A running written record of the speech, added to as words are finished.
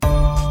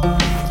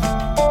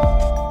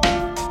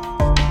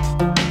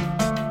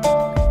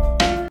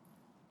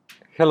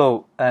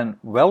Hello and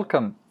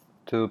welcome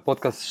to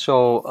podcast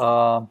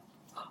show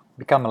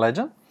Become a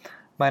Legend.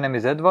 My name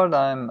is Edward.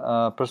 I'm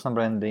a personal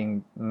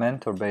branding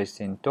mentor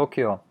based in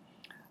Tokyo.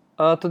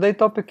 Today's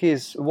topic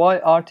is why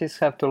artists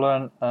have to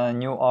learn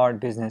new art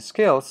business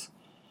skills,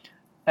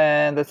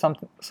 and that's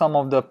some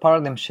of the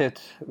paradigm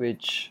shift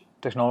which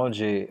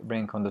technology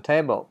bring on the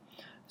table.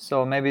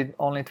 So maybe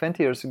only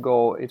 20 years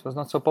ago it was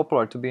not so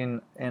popular to be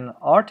an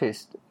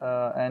artist,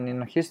 and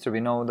in history we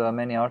know that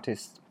many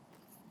artists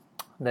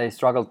they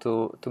struggle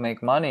to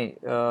make money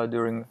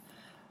during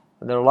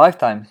their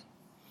lifetime.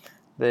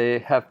 They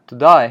have to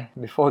die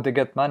before they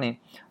get money.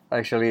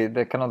 Actually,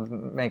 they cannot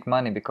make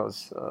money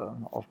because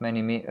of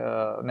many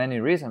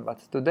reasons.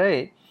 But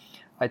today,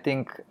 I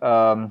think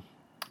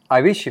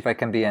I wish if I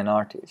can be an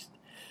artist,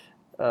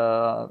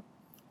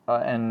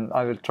 and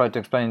I will try to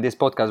explain in this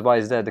podcast why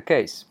is that the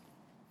case.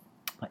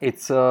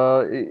 It's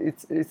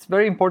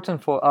very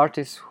important for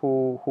artists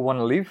who want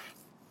to live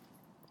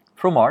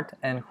from art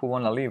and who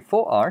want to live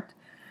for art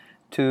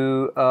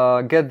to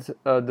get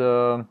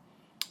the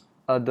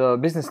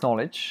business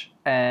knowledge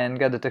and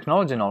get the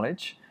technology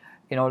knowledge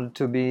in order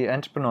to be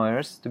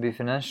entrepreneurs, to be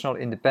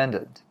financially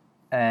independent,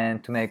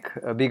 and to make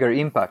a bigger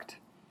impact.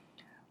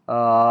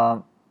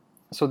 So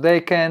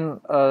they can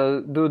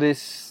do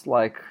this,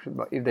 like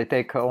if they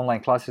take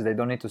online classes, they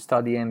don't need to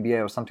study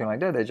MBA or something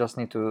like that. They just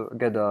need to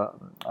get a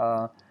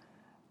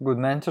good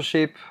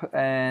mentorship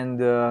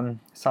and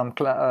some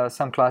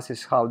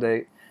classes how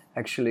they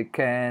actually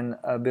can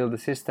build a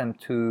system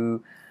to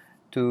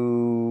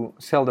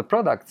sell the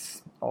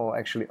products or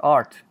actually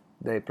art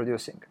they're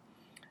producing.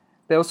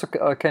 They also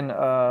can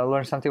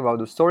learn something about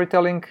the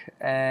storytelling,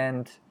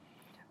 and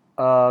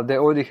they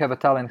already have a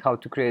talent how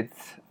to create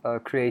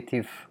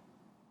creative.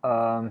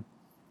 So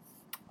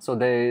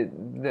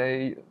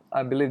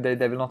I believe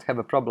they will not have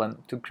a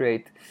problem to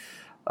create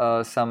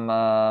some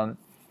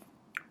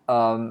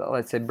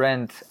let's say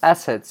brand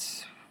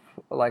assets,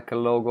 like a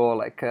logo,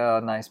 like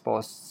nice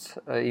posts,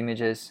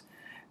 images,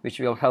 which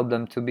will help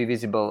them to be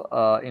visible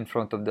in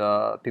front of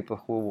the people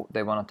who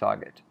they want to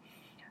target.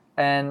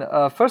 And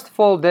first of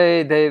all,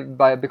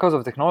 because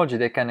of technology,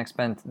 they can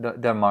expand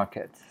their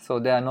market. So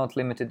they are not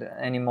limited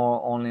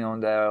anymore only on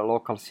their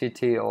local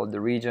city or the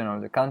region or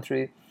the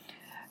country.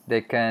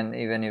 They can,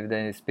 even if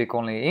they speak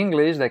only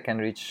English, they can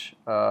reach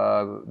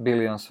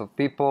billions of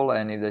people.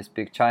 And if they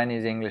speak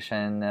Chinese, English,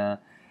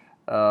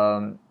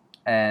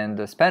 and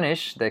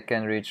Spanish, they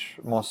can reach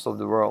most of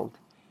the world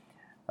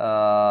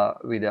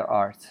with their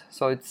art.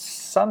 So it's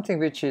something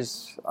which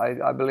is,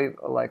 I believe,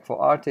 like for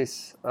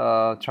artists,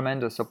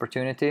 tremendous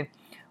opportunity.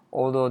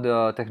 Although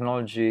the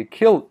technology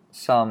killed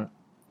some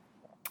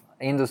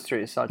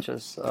industries, such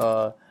as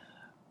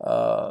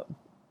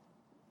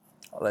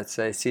let's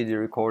say CD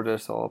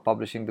recorders or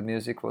publishing the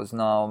music was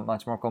now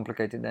much more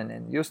complicated than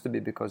it used to be,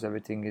 because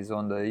everything is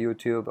on the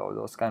YouTube or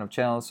those kind of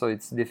channels. So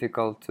it's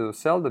difficult to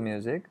sell the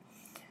music.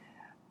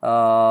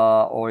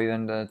 Or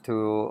even to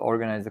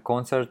organize the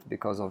concert,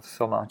 because of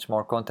so much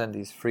more content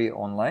is free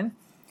online.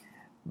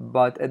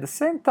 But at the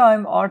same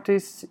time,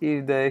 artists,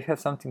 if they have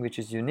something which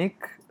is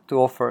unique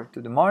to offer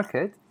to the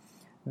market,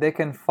 they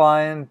can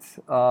find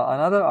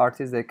another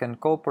artist, they can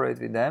cooperate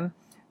with them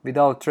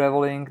without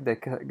traveling. They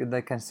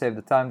can save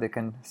the time, they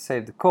can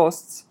save the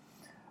costs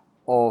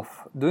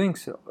of doing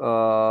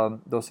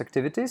those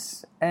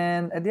activities,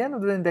 and at the end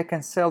of the day they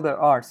can sell their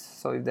arts.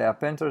 So if they are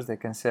painters, they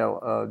can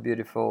sell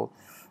beautiful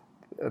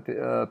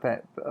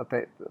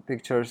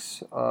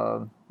pictures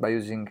by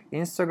using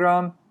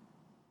Instagram,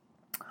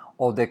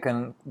 or they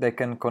can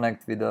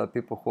connect with the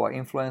people who are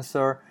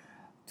influencer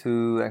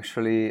to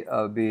actually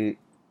be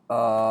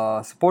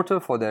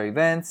supportive for their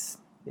events.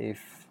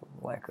 If,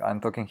 like, I'm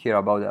talking here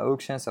about the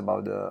auctions,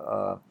 about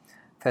the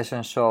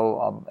fashion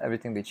show,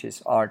 everything which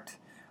is art,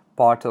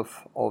 part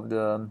of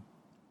the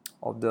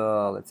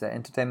let's say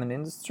entertainment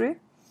industry.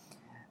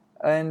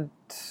 And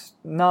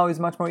now it's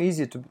much more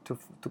easy to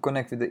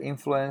connect with the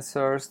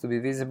influencers, to be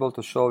visible,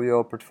 to show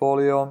your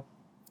portfolio,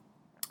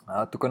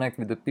 to connect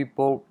with the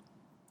people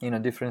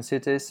in different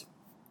cities.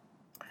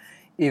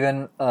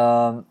 Even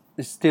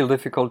it's still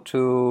difficult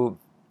to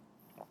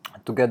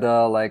get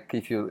like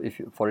if you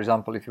for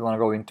example, if you want to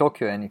go in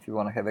Tokyo and if you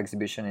want to have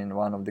exhibition in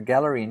one of the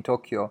gallery in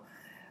Tokyo,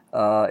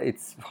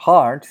 it's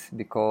hard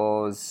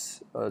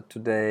because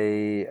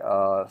today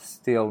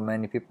still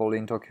many people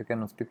in Tokyo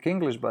cannot speak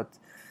English. But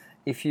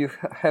if you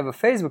have a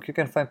Facebook, you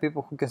can find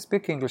people who can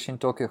speak English in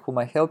Tokyo who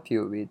might help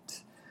you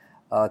with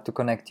to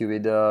connect you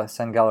with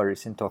some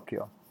galleries in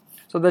Tokyo.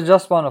 So that's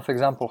just one of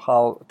example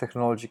how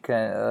technology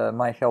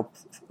might help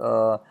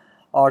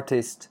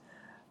artists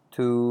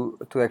to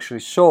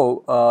actually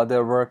show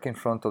their work in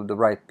front of the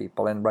right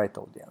people and right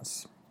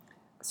audience.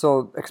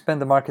 So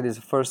expand the market is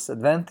the first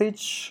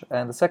advantage,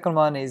 and the second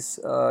one is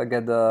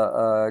get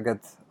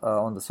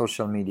on the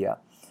social media.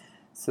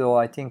 So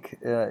I think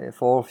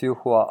for all of you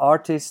who are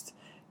artists,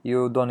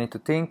 you don't need to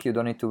think, you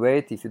don't need to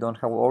wait. If you don't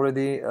have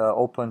already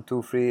open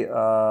 2 free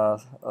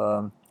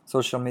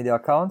social media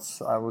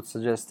accounts, I would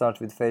suggest start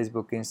with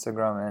Facebook,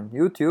 Instagram, and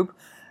YouTube,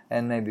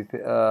 and maybe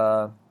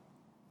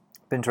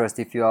Pinterest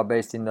if you are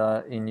based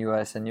in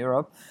US and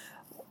Europe,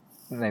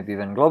 maybe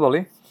even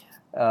globally,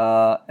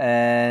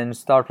 and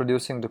start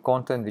producing the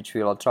content which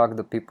will attract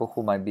the people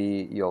who might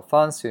be your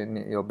fans,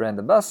 your brand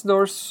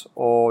ambassadors,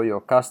 or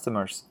your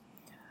customers.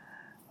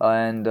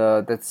 And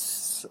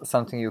that's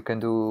something you can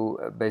do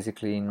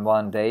basically in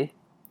one day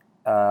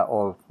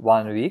or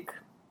 1 week,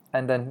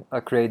 and then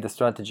create the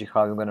strategy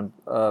how you're going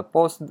to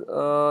post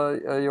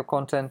your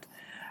content,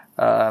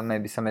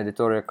 maybe some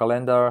editorial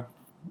calendar.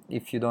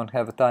 If you don't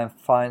have time,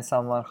 find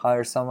someone,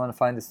 hire someone,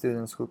 find the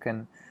students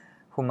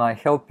who might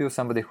help you,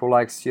 somebody who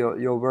likes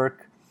your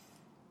work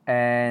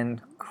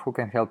and who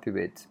can help you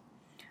with.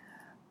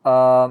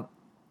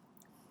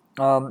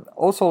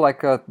 Also,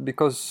 like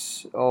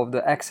because of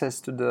the access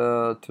to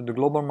the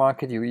global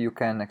market, you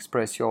can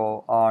express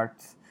your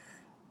art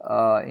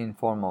in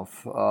form of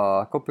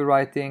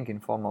copywriting, in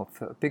form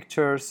of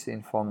pictures,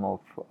 in form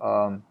of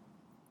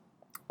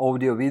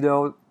audio,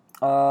 video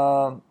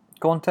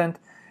content.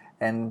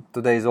 And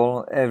today is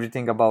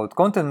everything about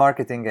content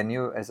marketing, and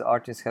you as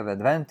artists have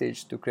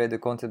advantage to create the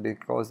content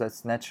because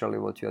that's naturally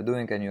what you are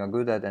doing and you are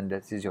good at, and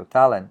that is your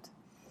talent.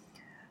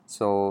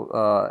 So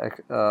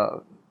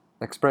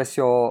express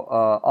your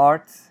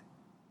art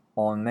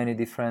on many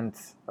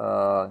different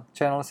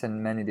channels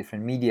and many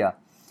different media.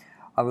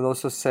 I would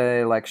also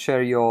say, like,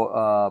 share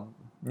your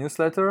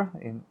newsletter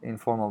in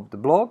form of the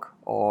blog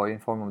or in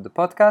form of the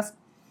podcast,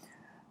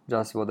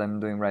 just what I'm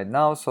doing right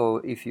now. So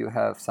if you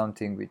have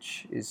something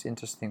which is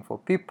interesting for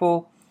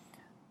people,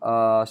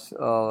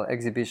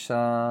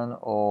 exhibition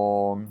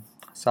or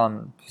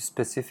some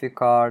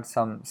specific art,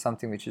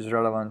 something which is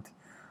relevant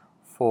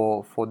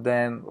for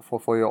them,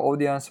 for your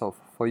audience or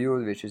for you,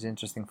 which is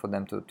interesting for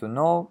them to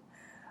know,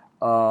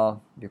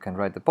 you can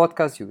write the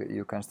podcast,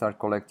 you can start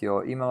collect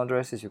your email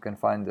addresses, you can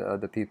find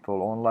the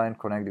people online,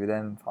 connect with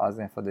them, ask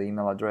them for the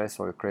email address,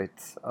 or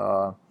create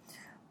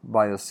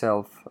by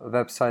yourself a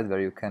website where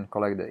you can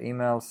collect the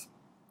emails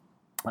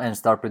and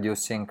start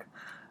producing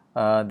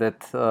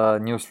that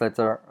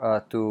newsletter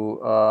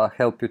to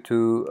help you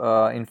to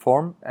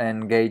inform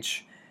and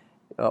engage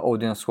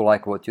audience who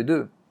like what you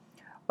do.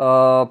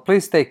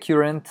 Please stay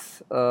current,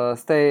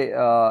 stay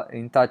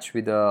in touch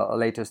with the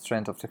latest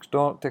trend of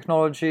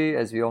technology.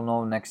 As we all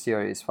know, next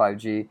year is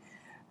 5G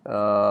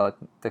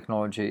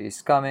technology is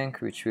coming,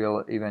 which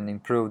will even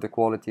improve the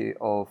quality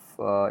of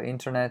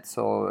internet.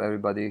 So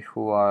everybody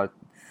who are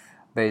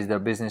base their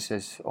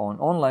businesses on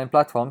online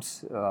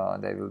platforms,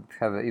 they will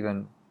have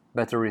even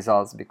better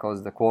results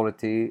because the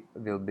quality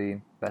will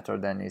be better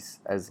than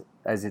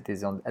as it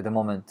is at the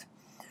moment.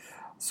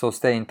 So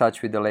stay in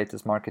touch with the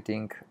latest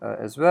marketing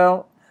as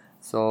well.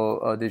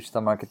 So digital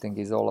marketing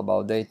is all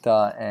about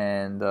data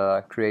and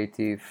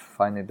creative,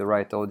 finding the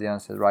right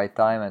audience at the right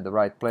time and the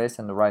right place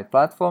and the right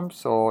platform.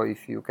 So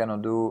if you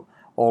cannot do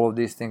all of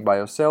these things by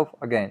yourself,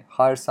 again,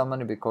 hire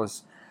somebody,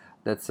 because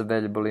that's a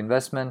valuable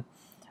investment.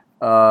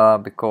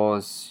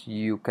 Because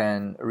you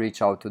can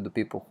reach out to the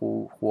people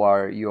who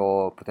are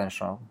your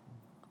potential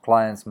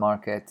clients,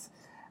 market,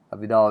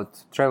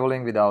 without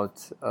traveling, without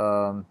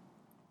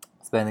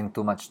spending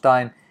too much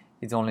time.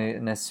 It's only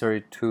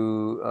necessary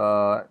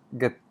to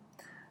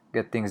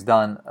get things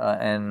done,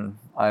 and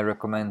I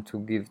recommend to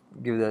give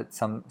that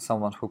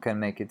someone who can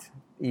make it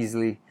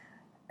easily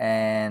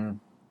and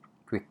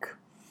quick.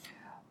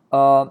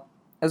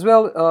 As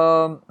well,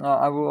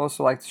 I would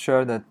also like to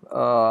share that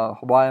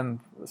why I'm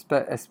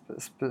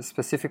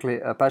specifically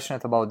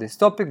passionate about this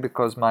topic,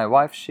 because my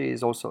wife, she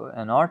is also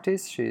an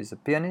artist. She is a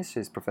pianist.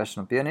 She's a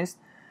professional pianist.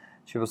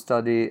 She will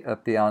study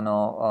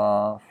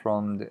piano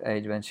from the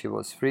age when she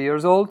was 3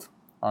 years old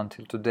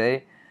until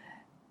today,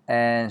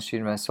 and she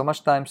invests so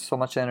much time, so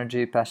much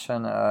energy,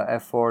 passion,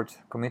 effort,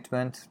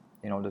 commitment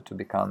in order to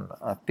become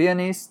a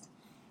pianist.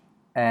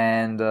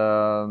 And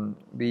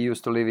we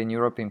used to live in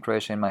Europe, in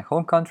Croatia, in my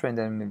home country, and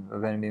then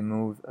when we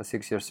moved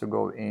 6 years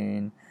ago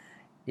in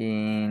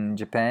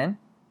Japan,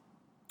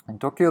 in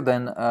Tokyo,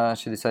 then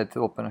she decided to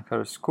open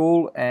her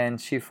school,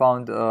 and she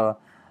found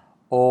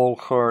all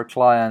her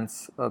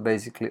clients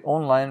basically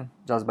online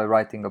just by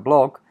writing a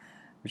blog,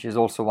 which is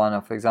also one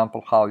of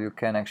example how you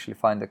can actually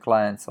find the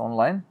clients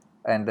online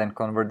and then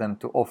convert them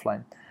to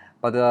offline.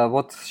 But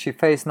what she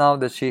faced now,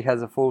 that she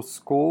has a full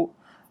school,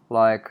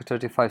 like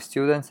 35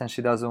 students, and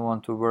she doesn't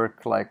want to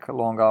work like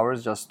long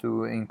hours just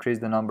to increase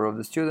the number of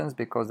the students,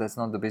 because that's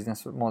not the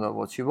business model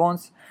what she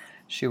wants.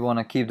 She want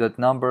to keep that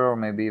number, or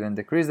maybe even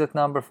decrease that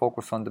number,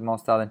 focus on the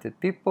most talented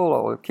people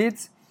or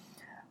kids,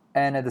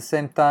 and at the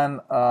same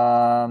time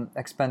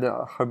expand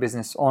her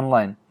business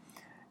online.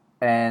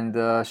 And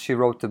she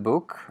wrote a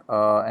book,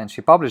 and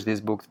she published this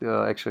book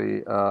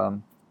actually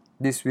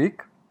this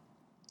week,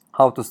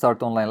 How to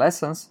Start Online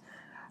Lessons,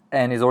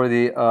 and is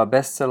already a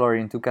bestseller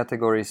in 2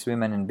 categories,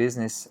 women in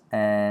business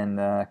and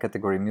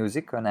category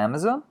music, on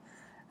Amazon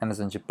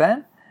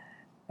Japan.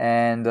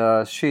 And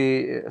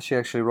she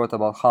actually wrote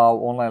about how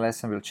online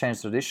lesson will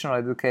change traditional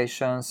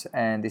educations,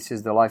 and this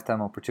is the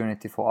lifetime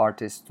opportunity for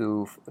artists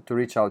to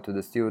reach out to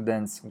the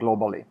students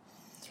globally.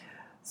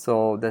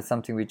 So that's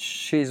something which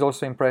she is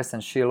also impressed,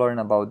 and she learned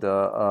about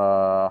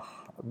the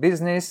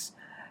business,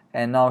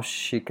 and now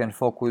she can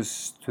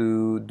focus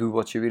to do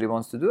what she really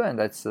wants to do, and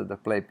that's the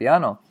play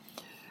piano.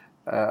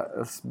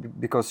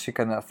 Because she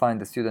can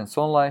find the students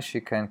online,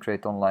 she can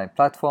create online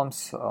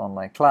platforms,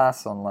 online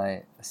class,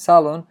 online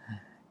salon,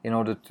 in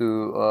order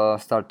to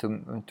start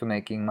to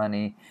making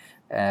money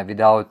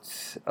without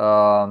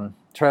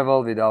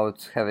travel,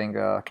 without having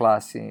a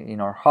class in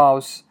our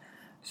house.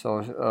 So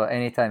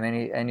anytime,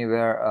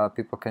 anywhere,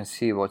 people can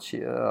see what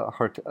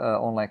her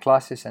online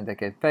classes, and they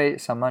can pay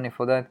some money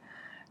for that.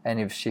 And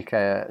if she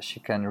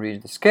can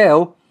reach the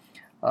scale,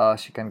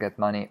 she can get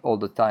money all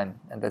the time,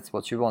 and that's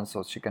what she wants.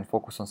 So she can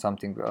focus on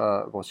something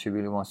what she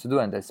really wants to do,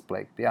 and that's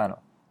play piano.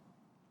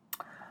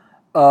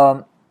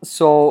 I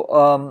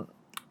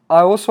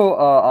also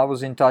I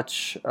was in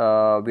touch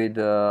with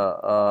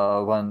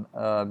one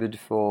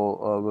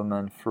beautiful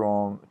woman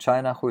from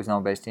China who is now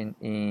based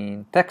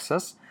in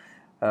Texas.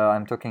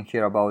 I'm talking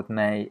here about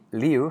Mei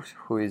Liu,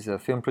 who is a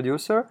film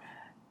producer,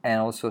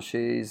 and also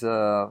she is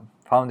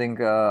founding.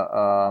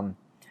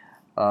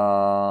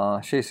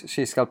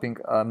 She's helping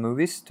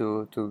movies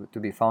to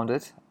be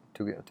founded,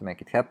 to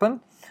make it happen,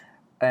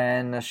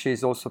 and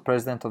she's also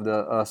president of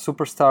the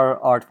Superstar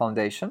Art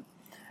Foundation,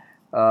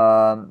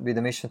 with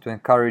a mission to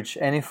encourage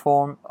any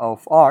form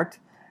of art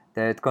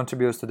that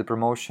contributes to the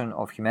promotion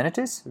of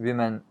humanities,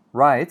 women's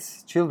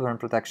rights, children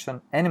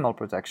protection, animal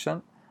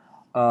protection,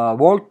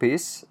 world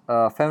peace,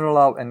 family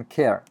love, and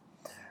care.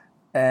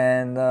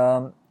 And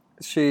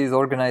she is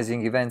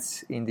organizing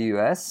events in the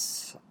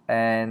US,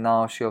 and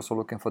now she's also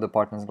looking for the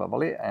partners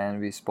globally. And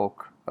we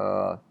spoke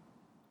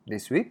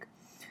this week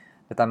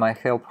that I might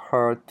help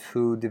her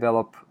to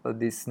develop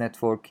this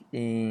network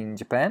in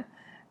Japan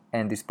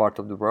and this part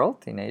of the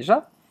world, in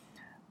Asia.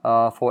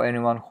 For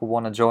anyone who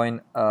want to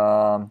join,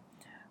 the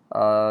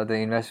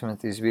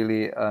investment is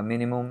really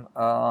minimum,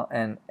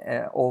 and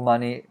all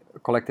money,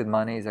 collected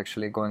money, is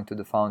actually going to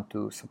the fund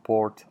to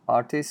support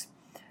artists.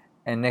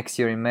 And next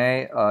year in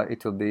May,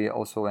 it will be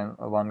also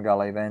one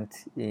gala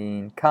event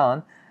in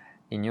Cannes,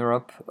 in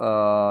Europe,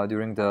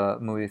 during the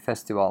movie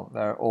festival,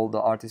 where all the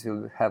artists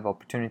will have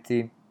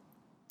opportunity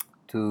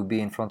to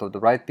be in front of the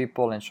right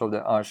people and show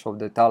their art, show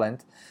their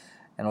talent,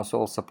 and also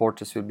all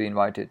supporters will be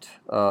invited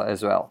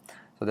as well.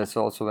 So that's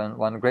also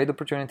one great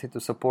opportunity to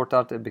support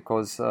art,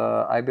 because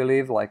I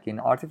believe, like in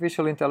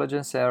artificial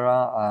intelligence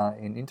era,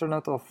 in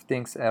Internet of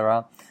Things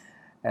era,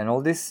 and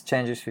all these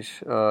changes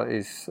which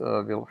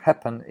will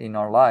happen in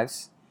our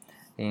lives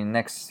in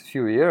next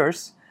few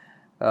years,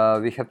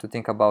 we have to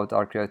think about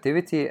our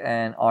creativity,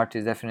 and art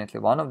is definitely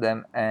one of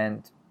them.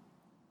 And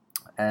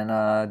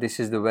this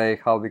is the way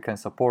how we can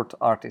support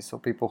artists, so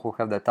people who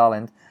have the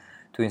talent,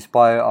 to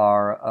inspire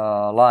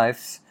our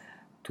lives,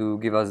 to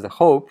give us the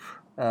hope,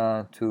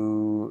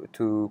 to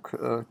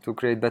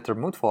create better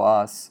mood for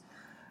us,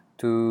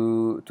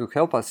 to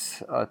help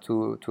us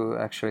to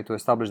actually to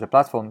establish the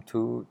platform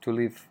to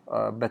live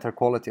a better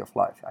quality of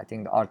life. I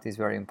think the art is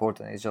very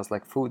important. It's just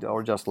like food,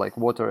 or just like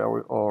water,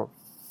 or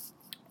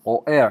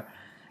air.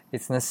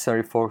 It's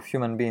necessary for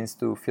human beings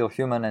to feel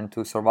human and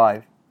to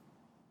survive,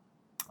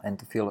 and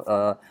to feel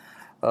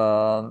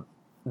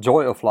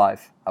joy of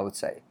life, I would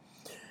say.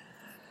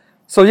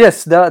 So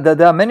yes,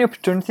 there are many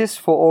opportunities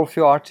for all of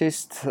you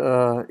artists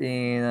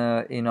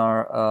in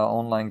our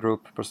online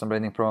group, Personal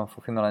Branding Program for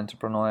Female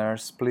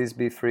Entrepreneurs. Please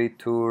be free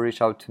to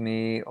reach out to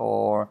me,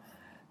 or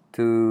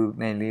to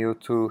mainly you,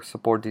 to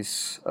support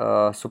this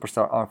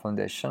Superstar Art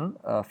Foundation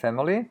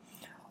family.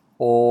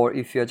 Or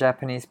if you're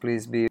Japanese,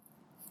 please be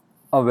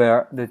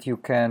aware that you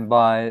can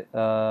buy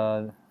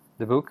the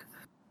book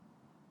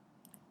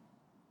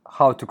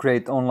How to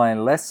Create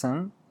Online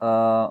Lesson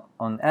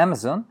on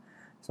Amazon.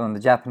 So on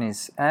the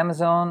Japanese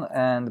Amazon,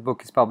 and the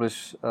book is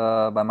published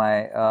by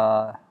my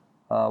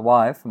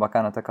wife,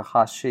 Wakana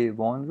Takahashi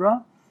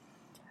Wondra,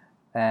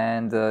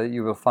 and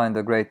you will find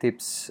the great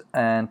tips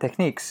and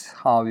techniques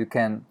how you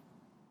can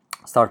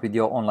start with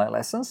your online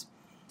lessons.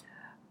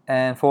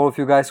 And for all of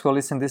you guys who are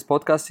listening to this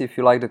podcast, if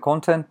you like the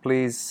content,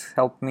 please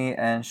help me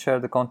and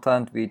share the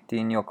content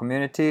within your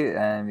community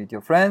and with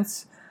your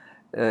friends.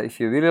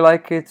 If you really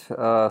like it,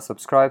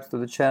 subscribe to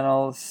the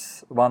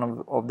channels,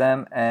 one of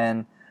them,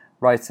 and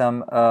write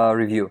some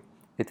review.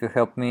 It will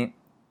help me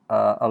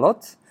a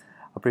lot.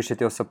 Appreciate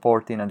your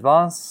support in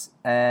advance,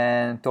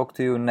 and talk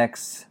to you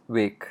next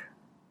week.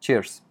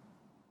 Cheers.